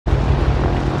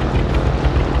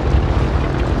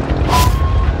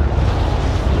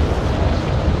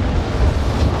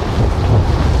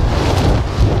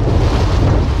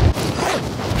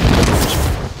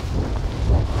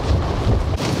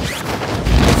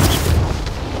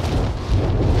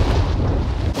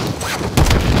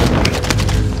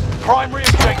primary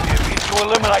objective is to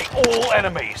eliminate all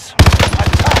enemies.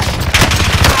 Attack!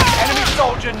 Enemy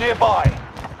soldier nearby.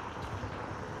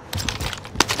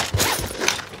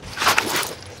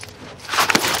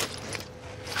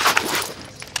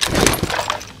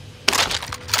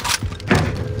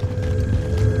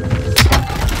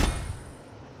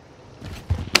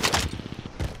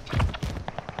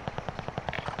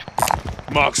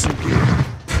 Mark some gear.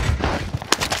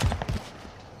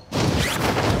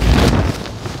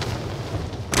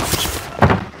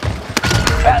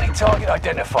 Bounty target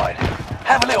identified.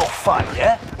 Have a little fun,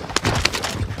 yeah?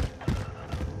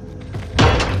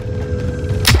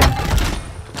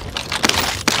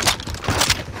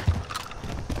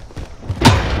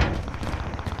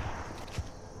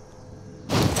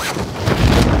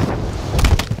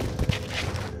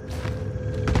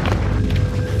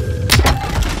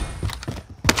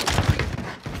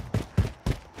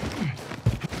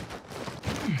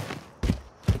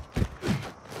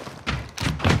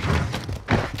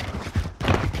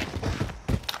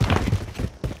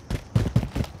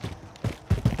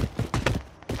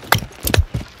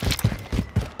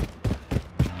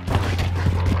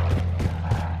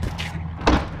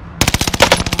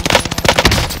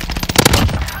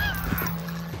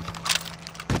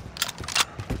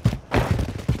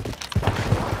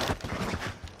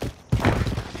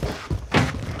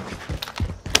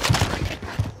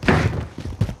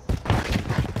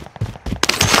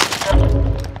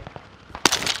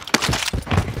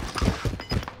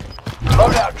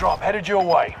 Loadout drop headed your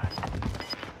way.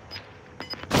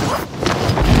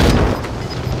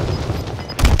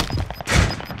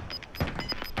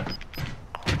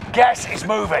 Gas is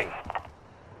moving.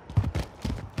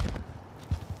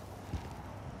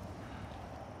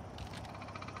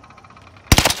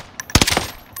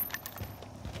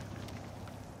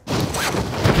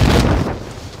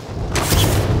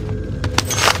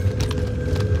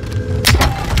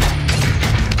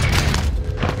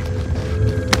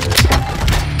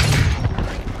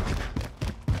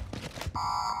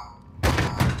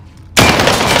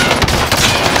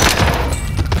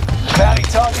 Bounty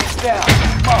target's down.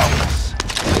 Marvelous.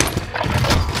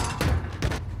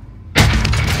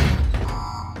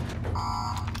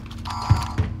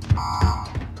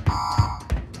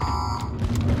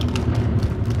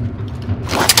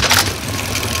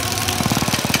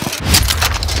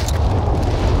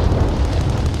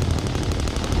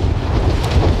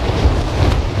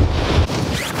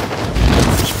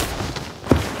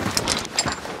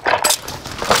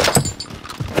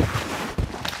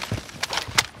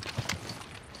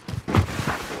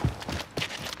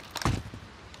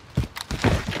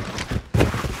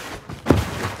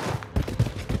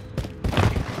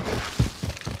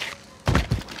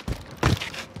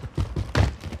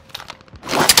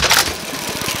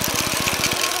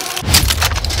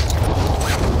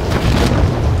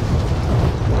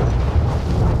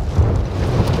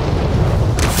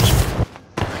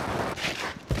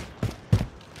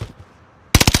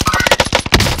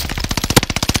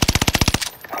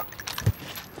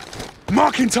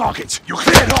 Marking targets. You're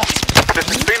cleared off. This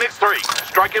is Phoenix 3.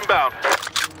 Strike inbound.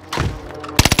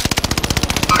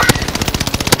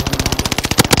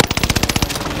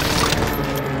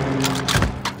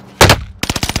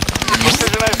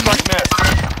 Precision airstrike missed.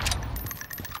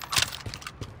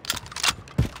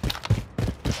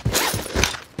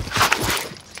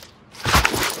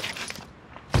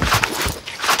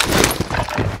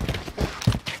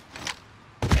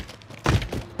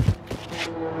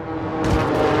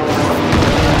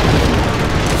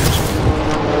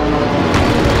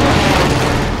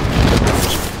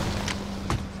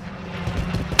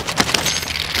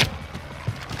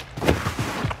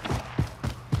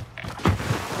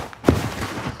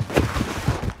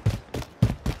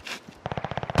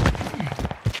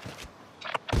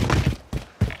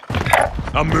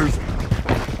 I'm moving.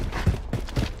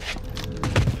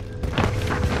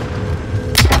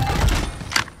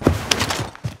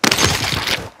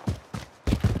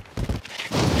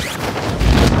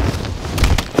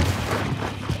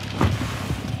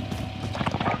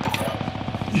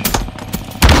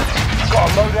 Got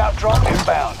a loadout drop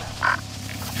inbound.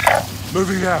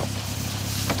 Moving out.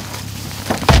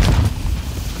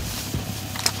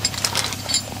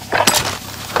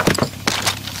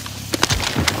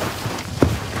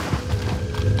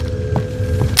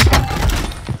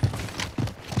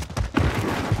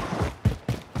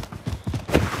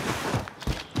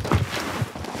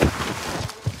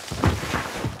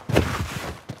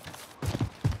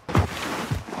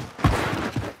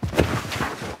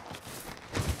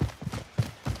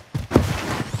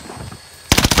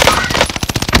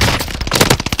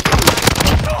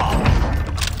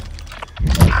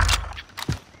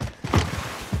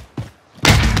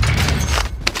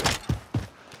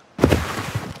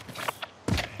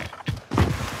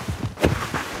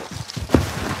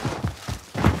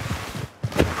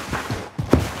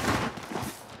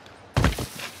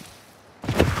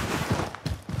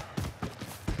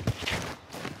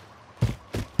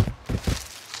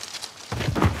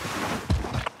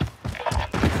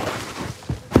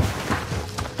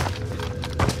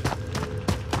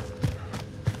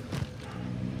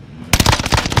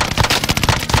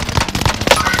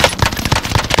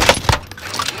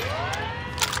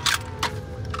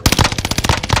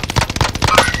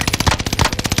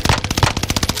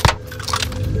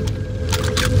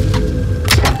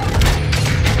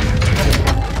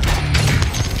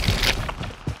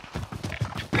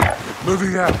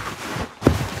 Moving out.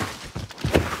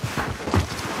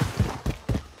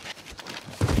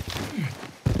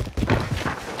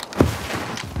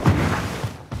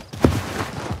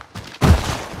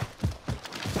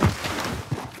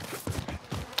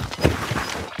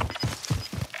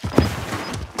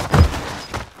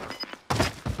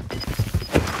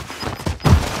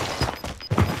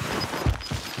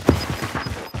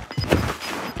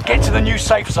 Get to the new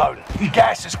safe zone.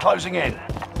 Gas is closing in.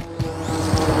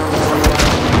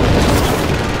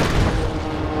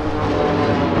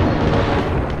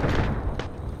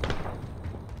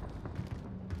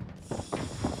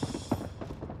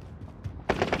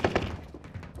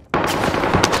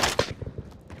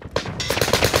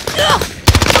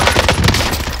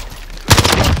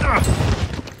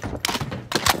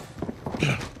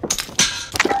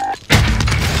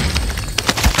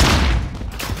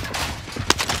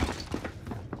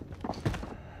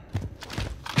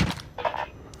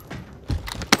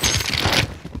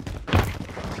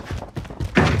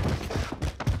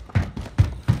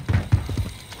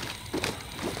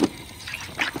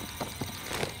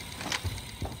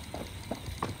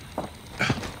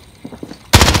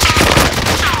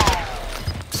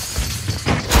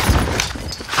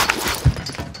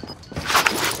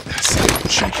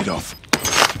 Shake it off.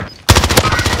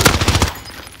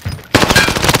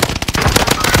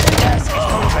 Gas is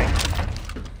moving.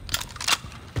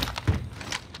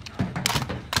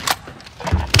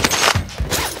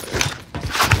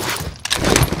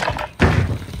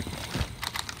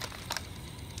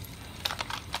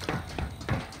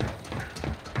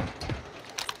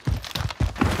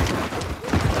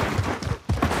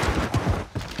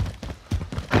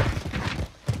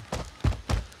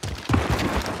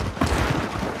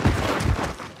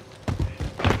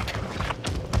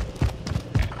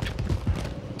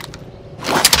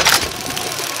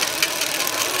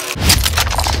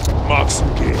 Mark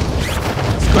some gear.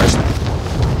 Scratch that.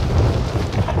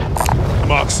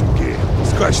 Mark some gear.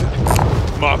 Scratch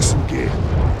that. Mark some gear.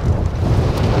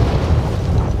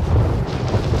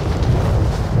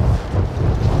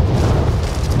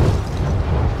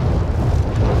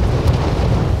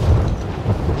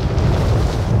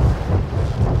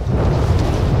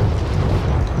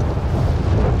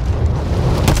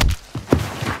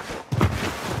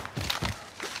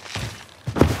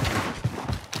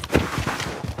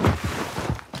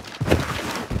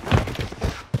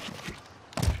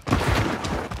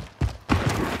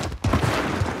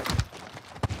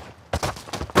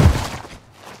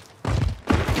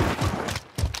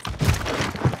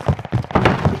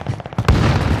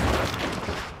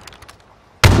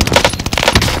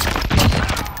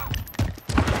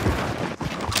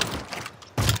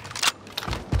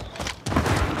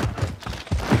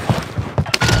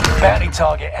 Bounty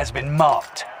target has been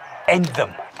marked. End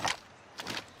them.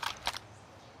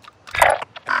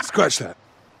 Scratch that.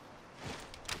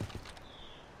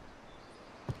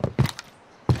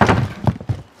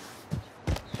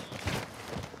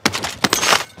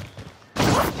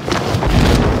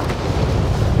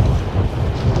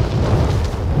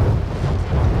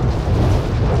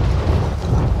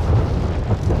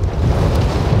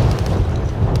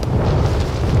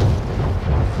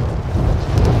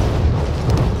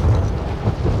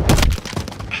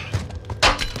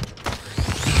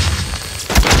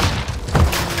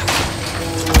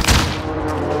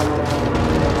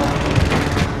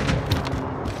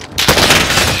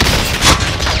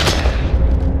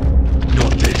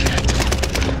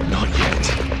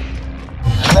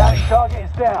 Target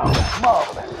is down.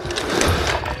 Marvelous.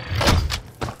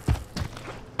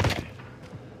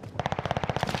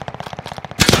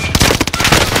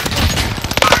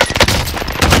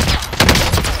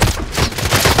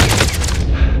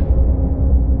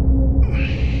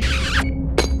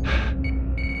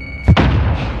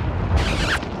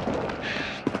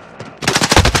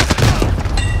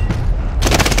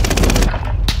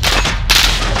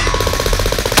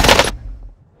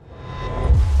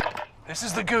 This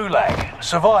is the Gulag.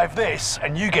 Survive this,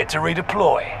 and you get to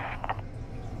redeploy.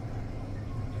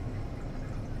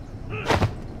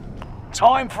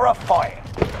 Time for a fight.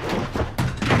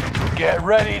 Get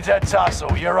ready to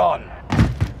tussle. You're on.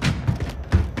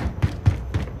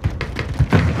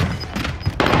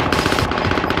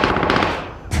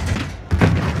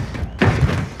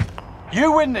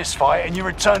 You win this fight and you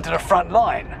return to the front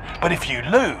line. But if you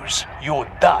lose, you're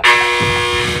done.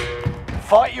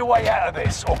 Fight your way out of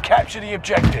this, or capture the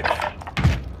objective. Put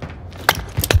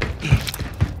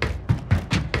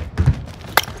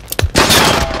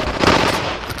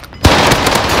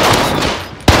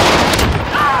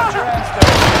your hands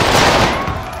down.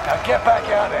 Now get back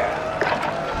out there.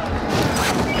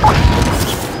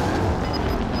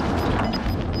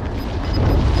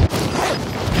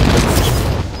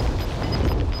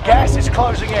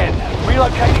 closing in.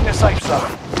 Relocating the safe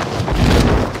zone.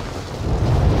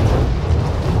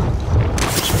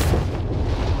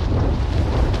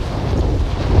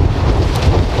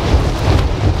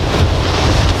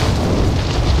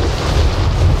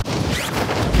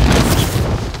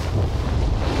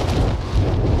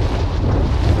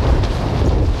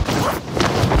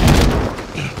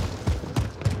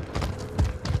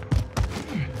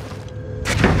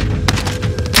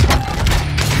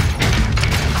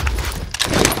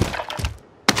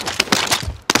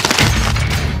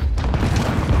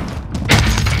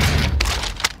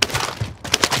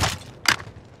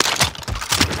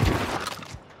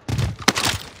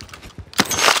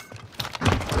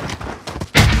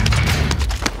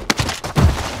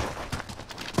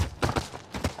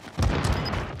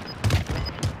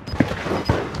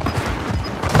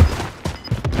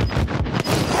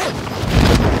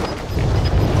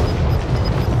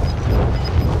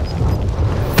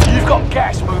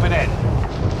 Gas moving in.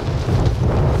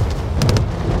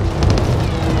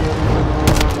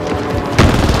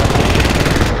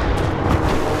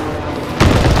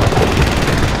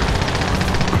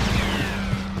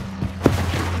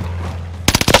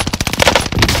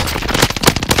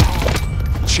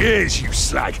 Cheers, you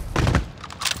slag.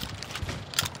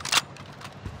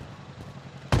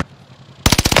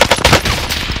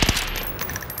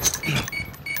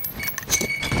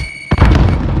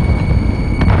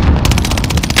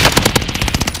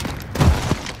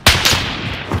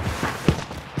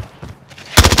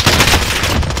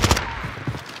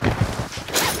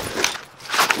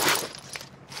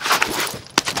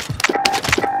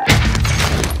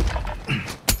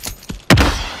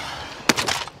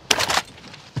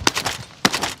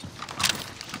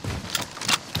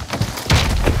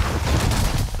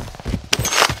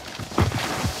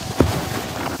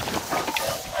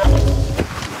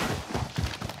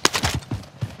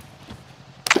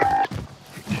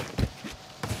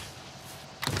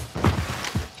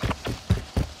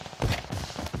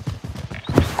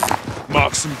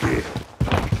 Mark some gear.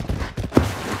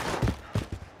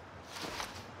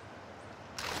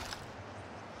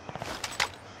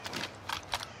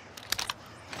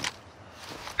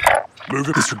 Move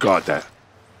it. Disregard that.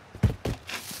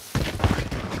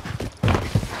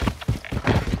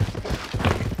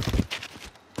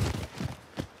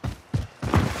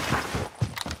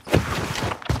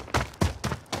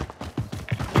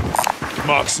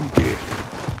 Mark some gear.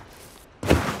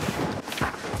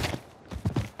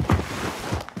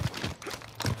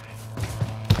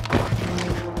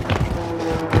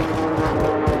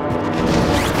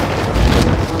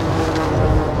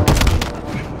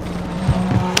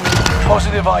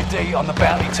 Positive ID on the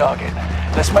bounty target.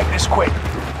 Let's make this quick.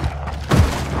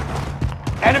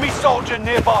 Enemy soldier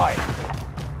nearby.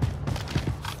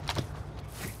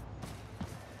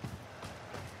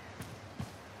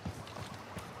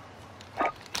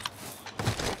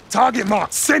 Target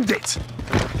marked. Send it.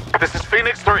 This is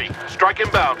Phoenix 3. Strike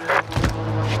inbound.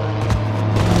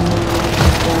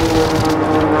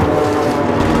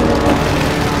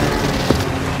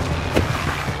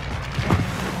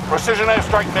 Precision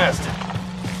airstrike missed.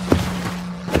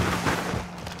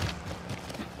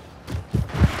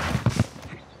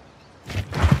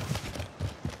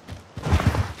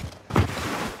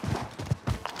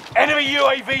 Enemy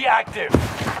UAV active.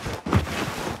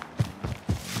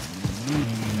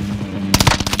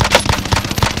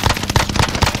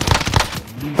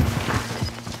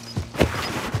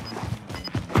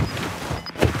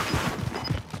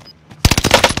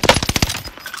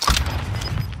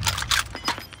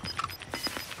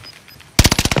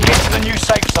 Get to the new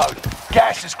safe zone.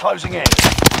 Gas is closing in.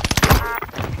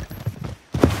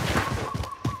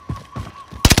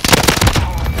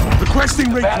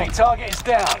 Requesting recon. Bounty target is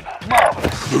down.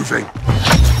 Marvelous. Moving.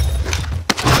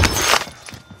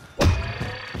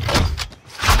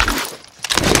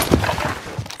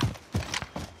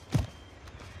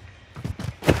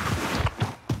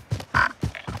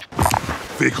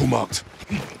 Vehicle marked.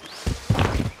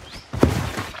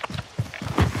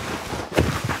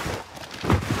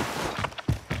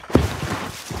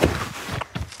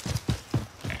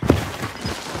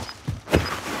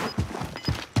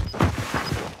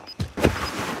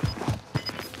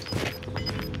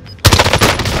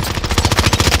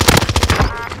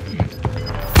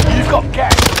 You've got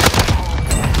gas.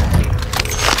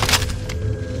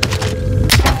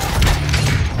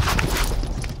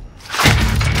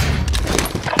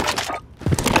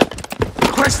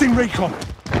 Requesting recon.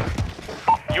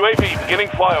 UAV beginning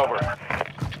flyover.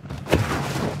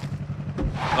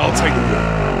 I'll take the wall.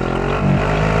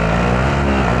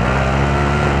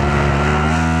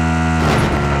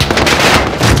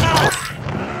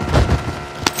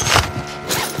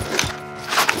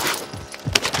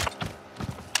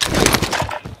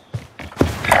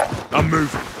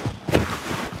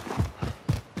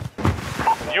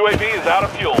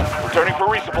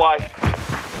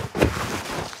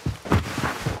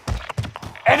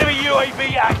 Enemy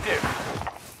UAV active.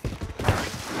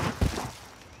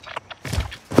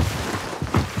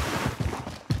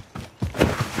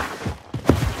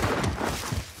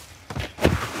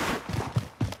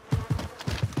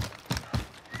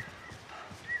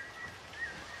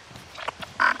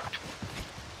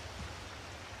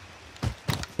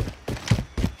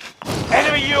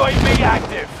 Enemy UAV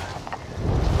active.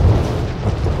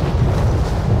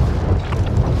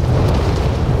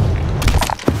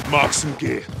 Mark some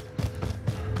gear.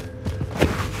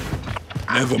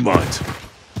 Never mind.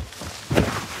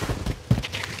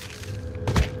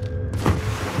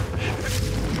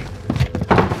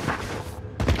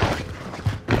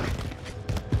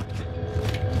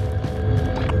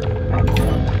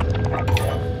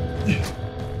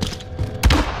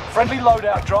 Friendly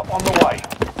loadout drop on the way.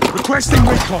 Requesting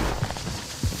recon.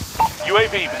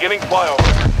 UAV beginning flyover.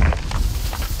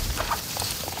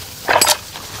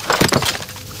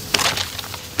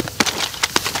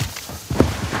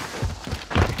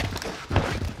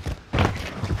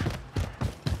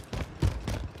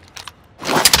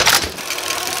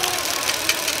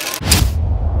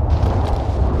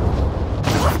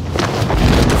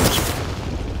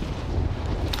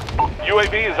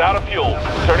 UAV is out of fuel.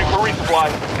 Turning for resupply.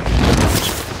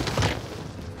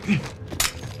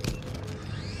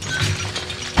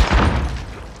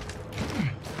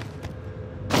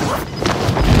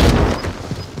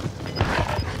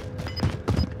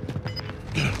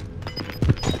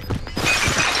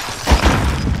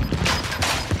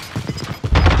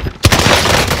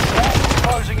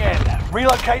 Closing in.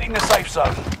 Relocating the safe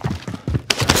zone.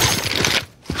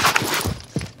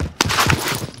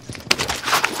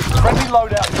 Friendly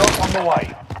loadout drop on the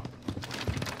way.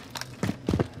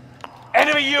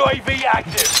 Enemy UAV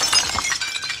active.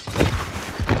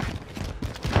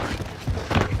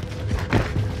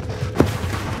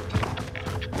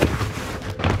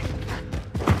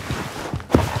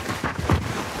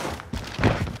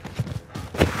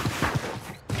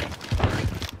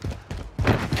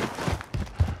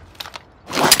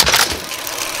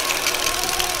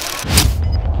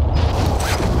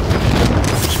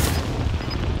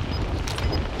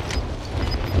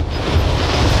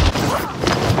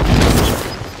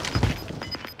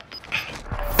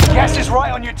 Gas is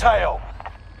right on your tail.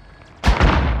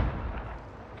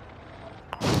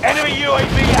 Enemy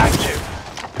UAV active.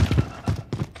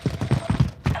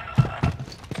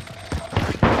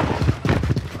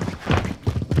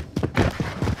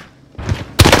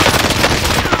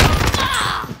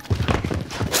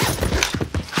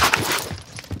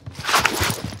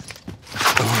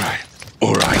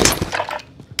 All right.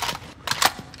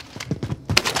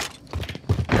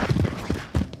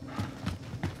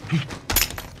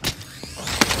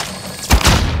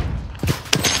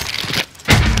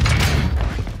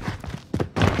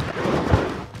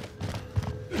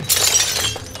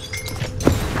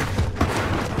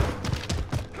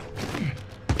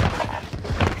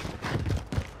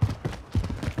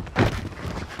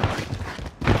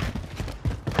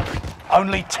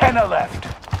 Only 10 are left.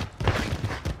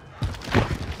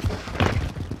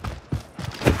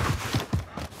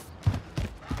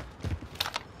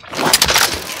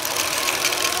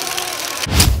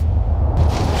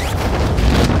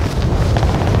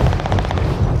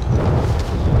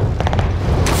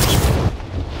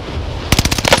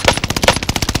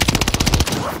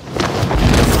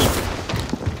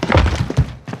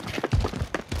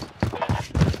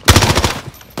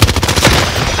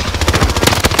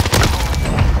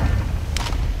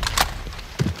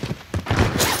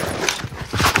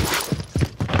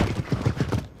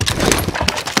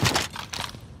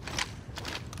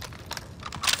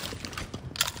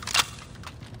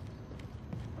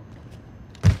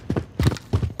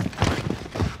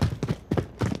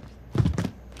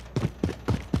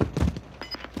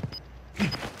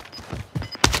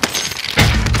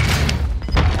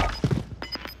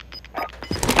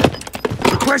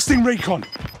 Requesting recon.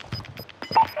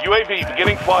 UAV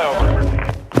beginning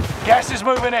flyover. Gas is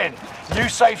moving in. New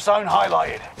safe zone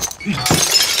highlighted.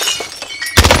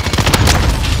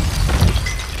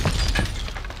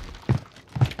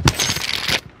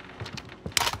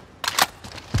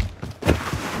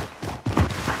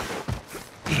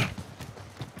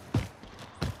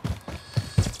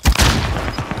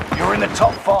 You're in the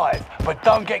top 5, but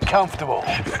don't get comfortable.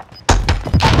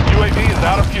 UAV is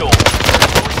out of fuel.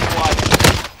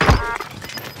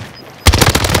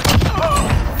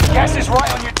 Gas is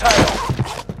right on your tail.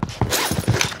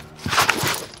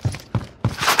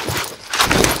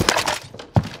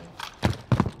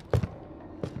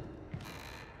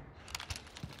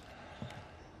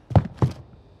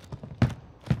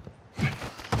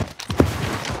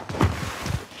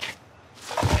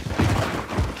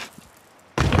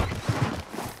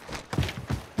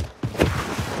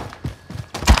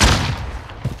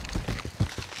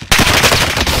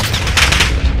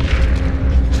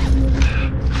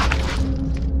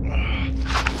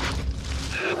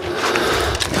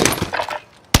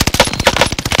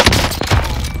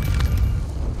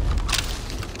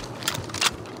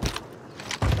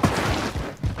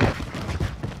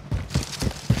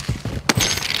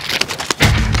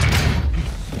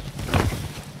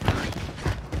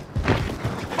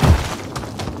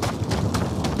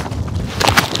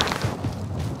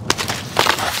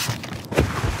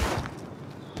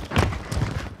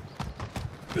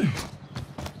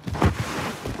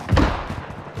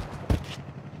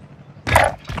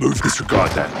 Move,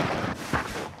 disregard that.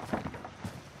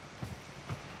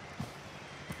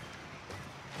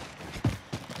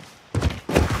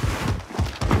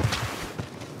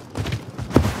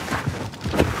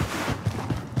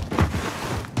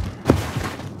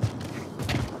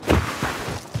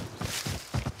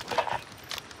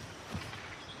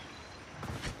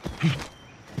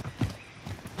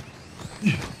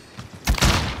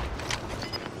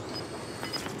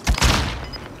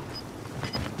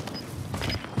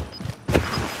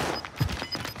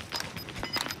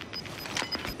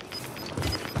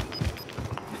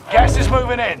 Gas is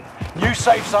moving in. New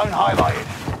safe zone highlighted.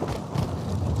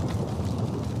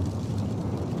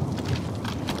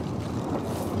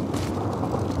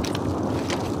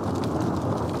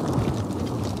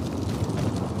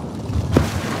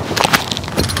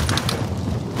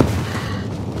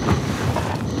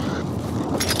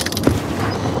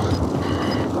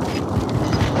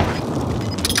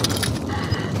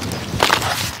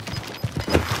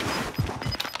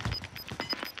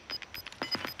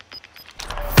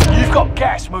 You've got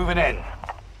gas moving in.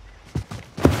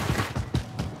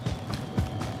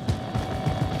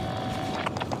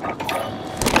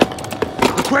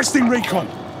 Requesting recon.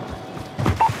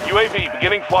 UAV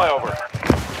beginning flyover.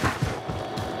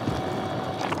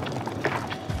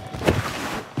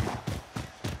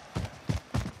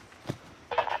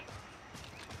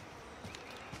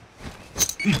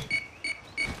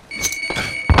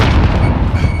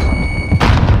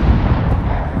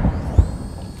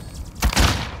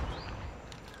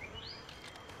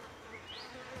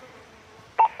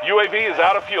 UAV is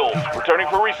out of fuel. Returning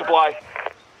for resupply.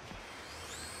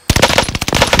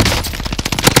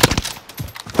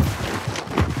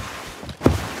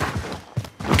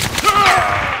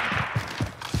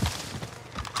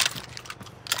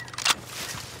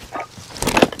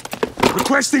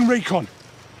 Requesting recon.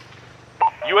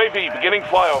 UAV beginning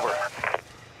flyover.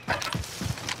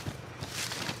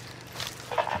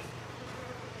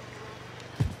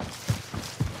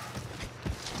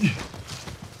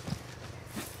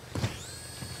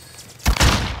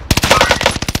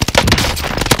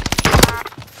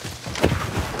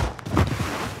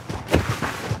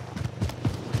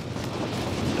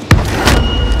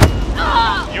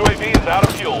 UAV is out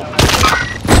of fuel.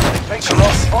 They think a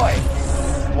lost fight.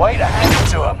 Way to hand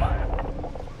it to them.